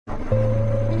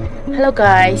Hello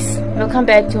guys, welcome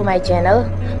back to my channel.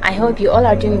 I hope you all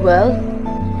are doing well.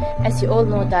 As you all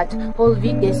know that whole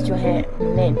weekdays जो है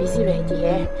मैं busy रहती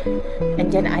है,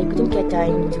 and then I couldn't get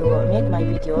time to make my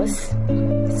videos.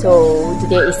 So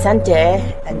today is Sunday,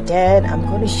 and then I'm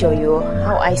going to show you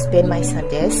how I spend my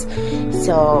Sundays.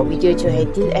 So video जो है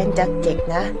till end तक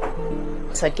देखना.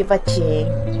 So keep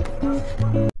watching.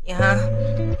 यहाँ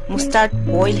mustard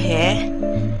oil है,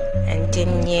 and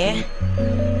then ये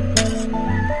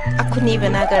अखुनी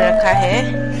बना कर रखा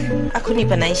है, अखुनी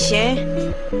बनाई है,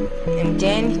 and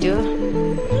then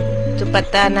तो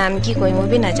पता नाम की कोई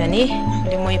मुझे ना जाने,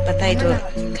 लेकिन मुझे पता है तो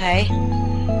खाए.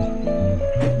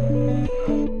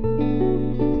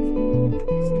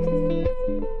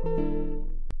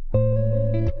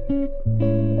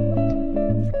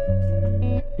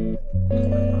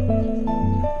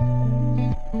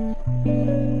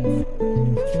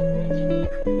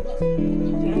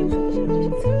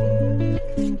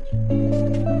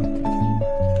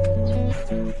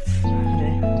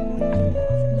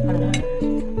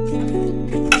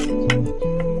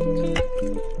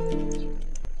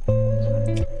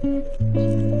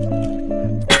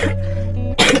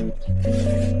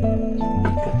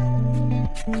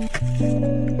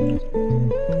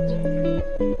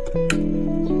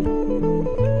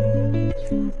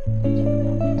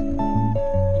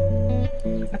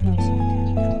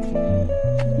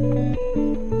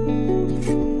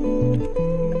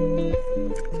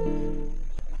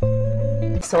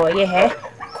 So ये है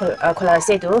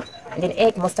colacedo, and then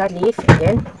egg, mustard leaf, and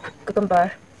then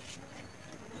cucumber.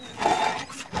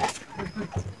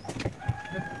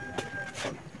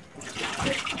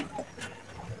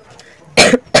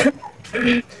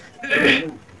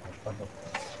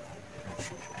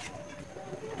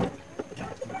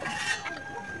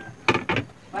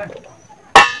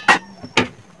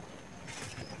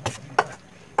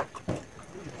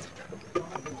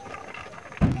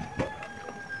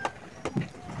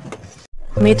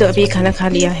 मैं तो अभी खाना खा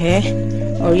लिया है,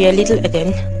 और ये लिटिल एडन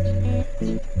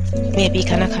मैं भी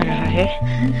खाना खा रहा है.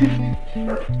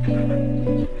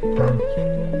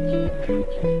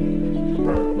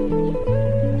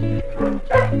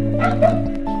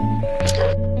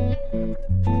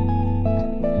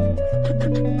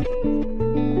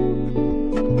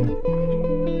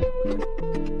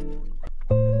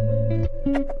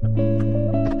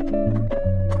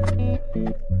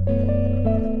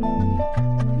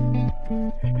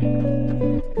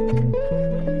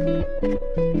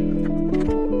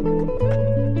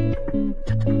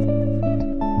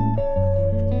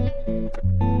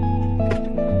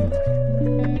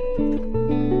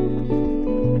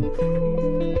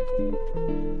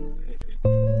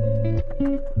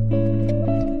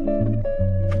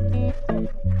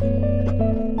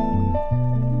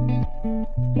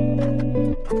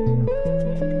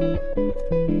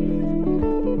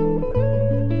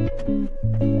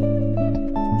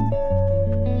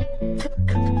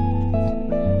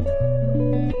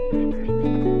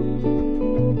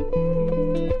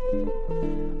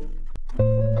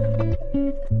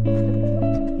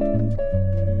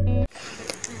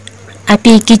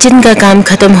 अभी किचन का काम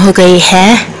खत्म हो गई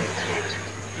है.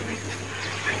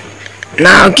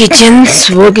 Now kitchen's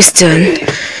work is done.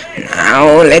 Now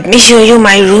let me show you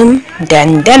my room.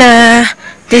 Dandana,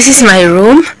 this is my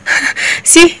room.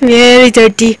 See, very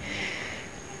dirty.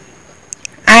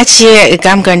 आज ये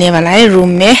काम करने वाला है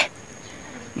रूम में.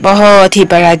 बहुत ही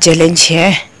बड़ा चैलेंज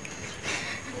है.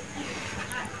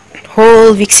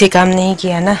 होल वीक से काम नहीं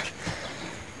किया ना.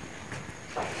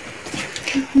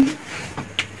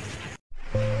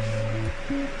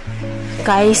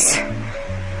 गाइस,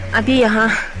 अभी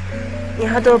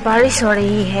यहाँ तो बारिश हो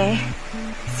रही है.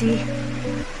 सी,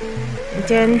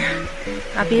 देन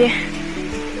अभी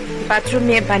बाथरूम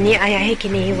में पानी आया है कि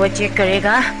नहीं वो चेक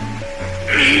करेगा.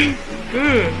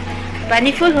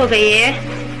 पानी फुल हो गई है.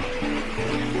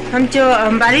 हम जो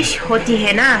बारिश होती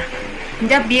है ना,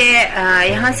 जब ये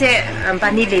यहाँ से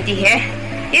पानी लेती है,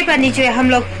 ये पानी जो है हम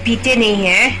लोग पीते नहीं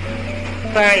है,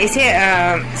 पर इसे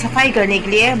सफाई करने के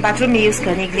लिए, बाथरूम में यूज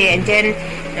करने के लिए, एंड देन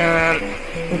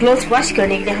क्लोथ्स वॉश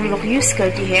करने के लिए हम लोग यूज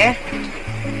करती है.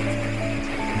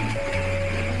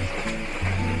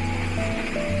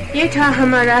 ये था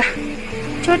हमारा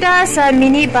छोटा सा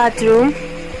मिनी बाथरूम.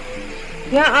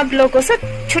 यहाँ आप लोगों को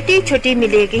सब छोटी छोटी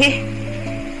मिलेगी.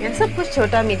 यहाँ सब कुछ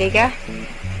छोटा मिलेगा.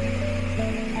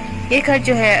 ये घर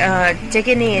जो है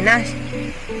जगह नहीं है ना,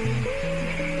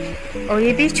 और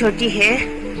ये भी छोटी है.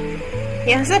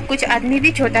 यहाँ सब कुछ आदमी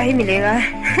भी छोटा ही मिलेगा.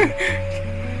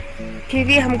 फिर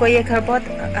भी हमको ये घर बहुत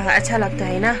अच्छा लगता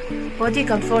है ना. बहुत ही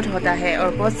कंफर्ट होता है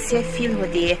और बहुत सेफ फील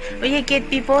होती है. और ये गेट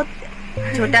भी बहुत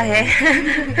छोटा है.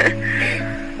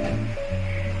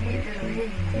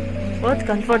 बहुत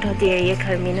कंफर्ट होती है ये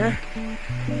घर में ना।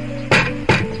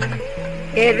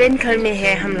 ये रेंट घर में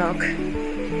है हम लोग,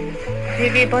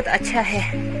 फिर भी बहुत अच्छा है।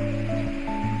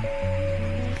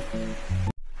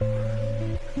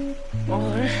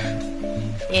 और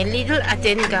ये लिटिल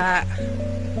अटेन का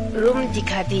रूम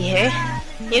दिखाती है,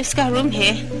 ये उसका रूम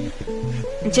है।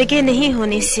 जगह नहीं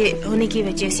होने की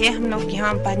वजह से हम लोग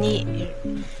यहाँ पानी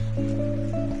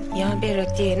यहाँ पे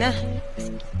रखते हैं ना।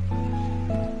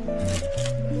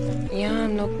 यहाँ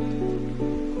हम लोग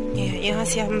यहाँ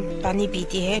से हम पानी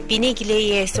पीते हैं, पीने के लिए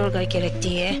ये स्टोर करके रखते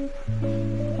हैं।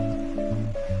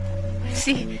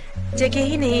 जगह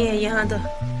ही नहीं है यहाँ तो,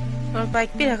 और बाइक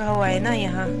भी रखा हुआ है ना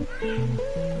यहाँ।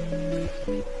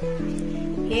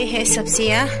 ये है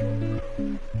सब्जियाँ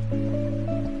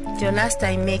जो लास्ट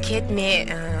टाइम में खेत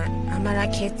में हमारा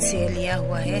खेत से लिया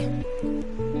हुआ है।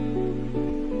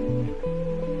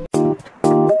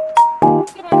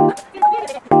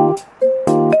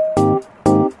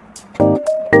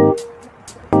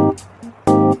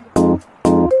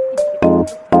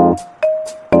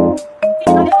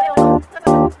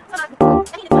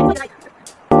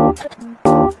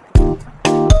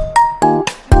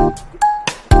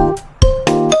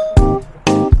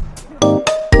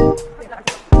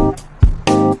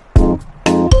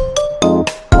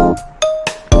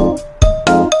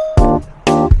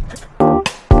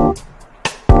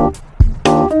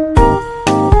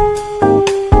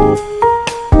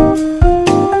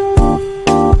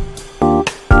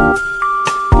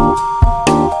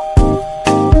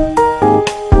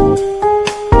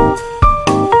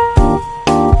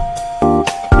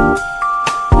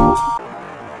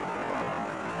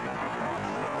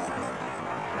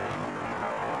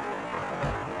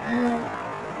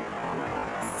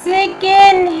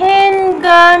 सेकेंड हैंड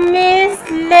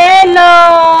गारमेंट्स ले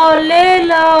लो, ले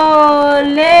लो,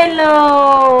 ले लो।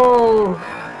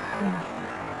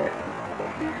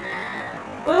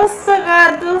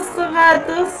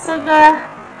 Dusaga.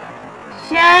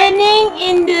 Shining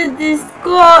in the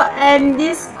disco and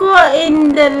disco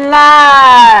in the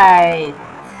light.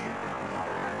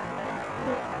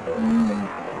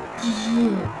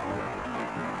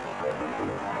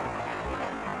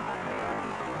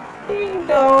 Ding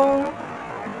dong.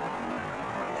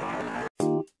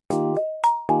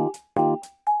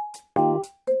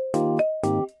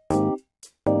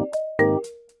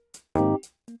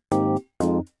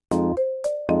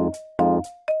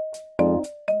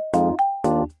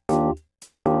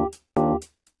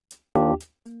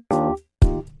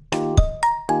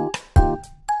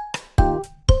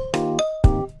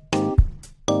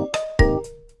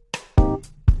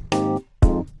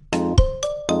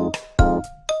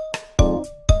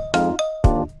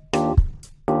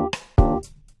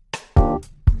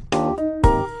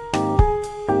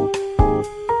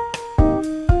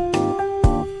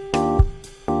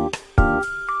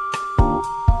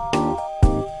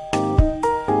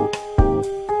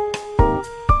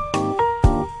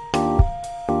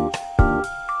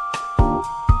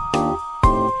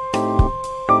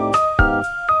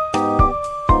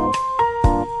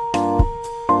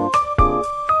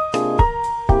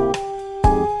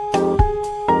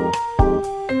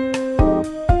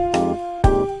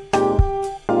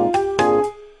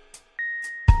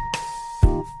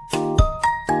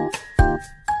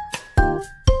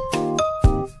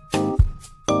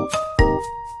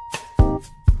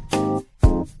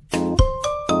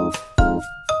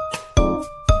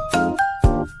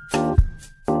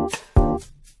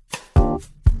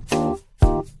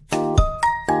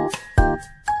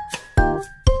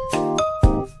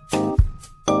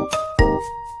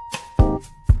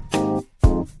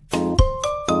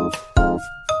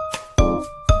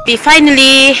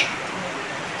 Finally,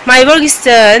 my work is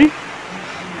done.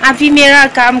 अभी मेरा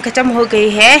काम खत्म हो गई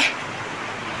है।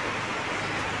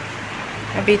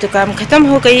 अभी तो काम खत्म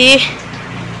हो गई।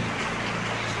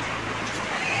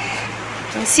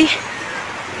 See,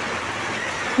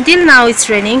 till now it's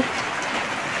raining.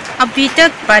 अभी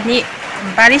तक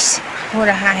बारिश हो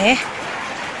रहा है।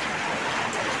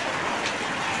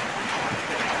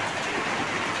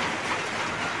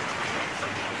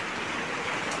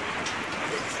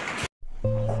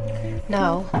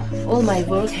 Now, all my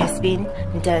work has been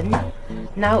done.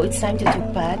 Now it's time to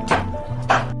take bath.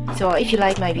 So if you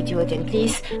like my video, then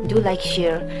please do like,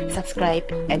 share,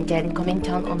 subscribe, and then comment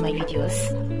down on my videos.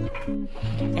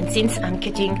 And since I'm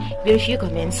getting very few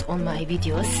comments on my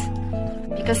videos,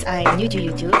 because I'm new to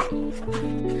YouTube,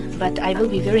 but I will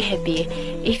be very happy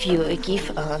if you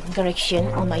give a correction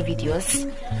on my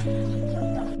videos.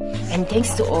 And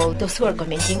thanks to all those who are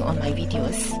commenting on my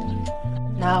videos.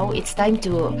 now it's time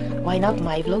to wind up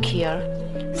my vlog here.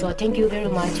 So thank you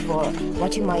very much for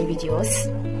watching my videos.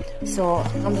 So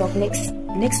हम लोग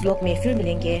next vlog में फिर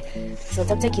मिलेंगे. So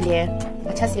तब तक के लिए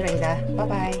अच्छा से रहना. Bye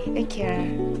bye. Take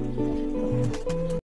care.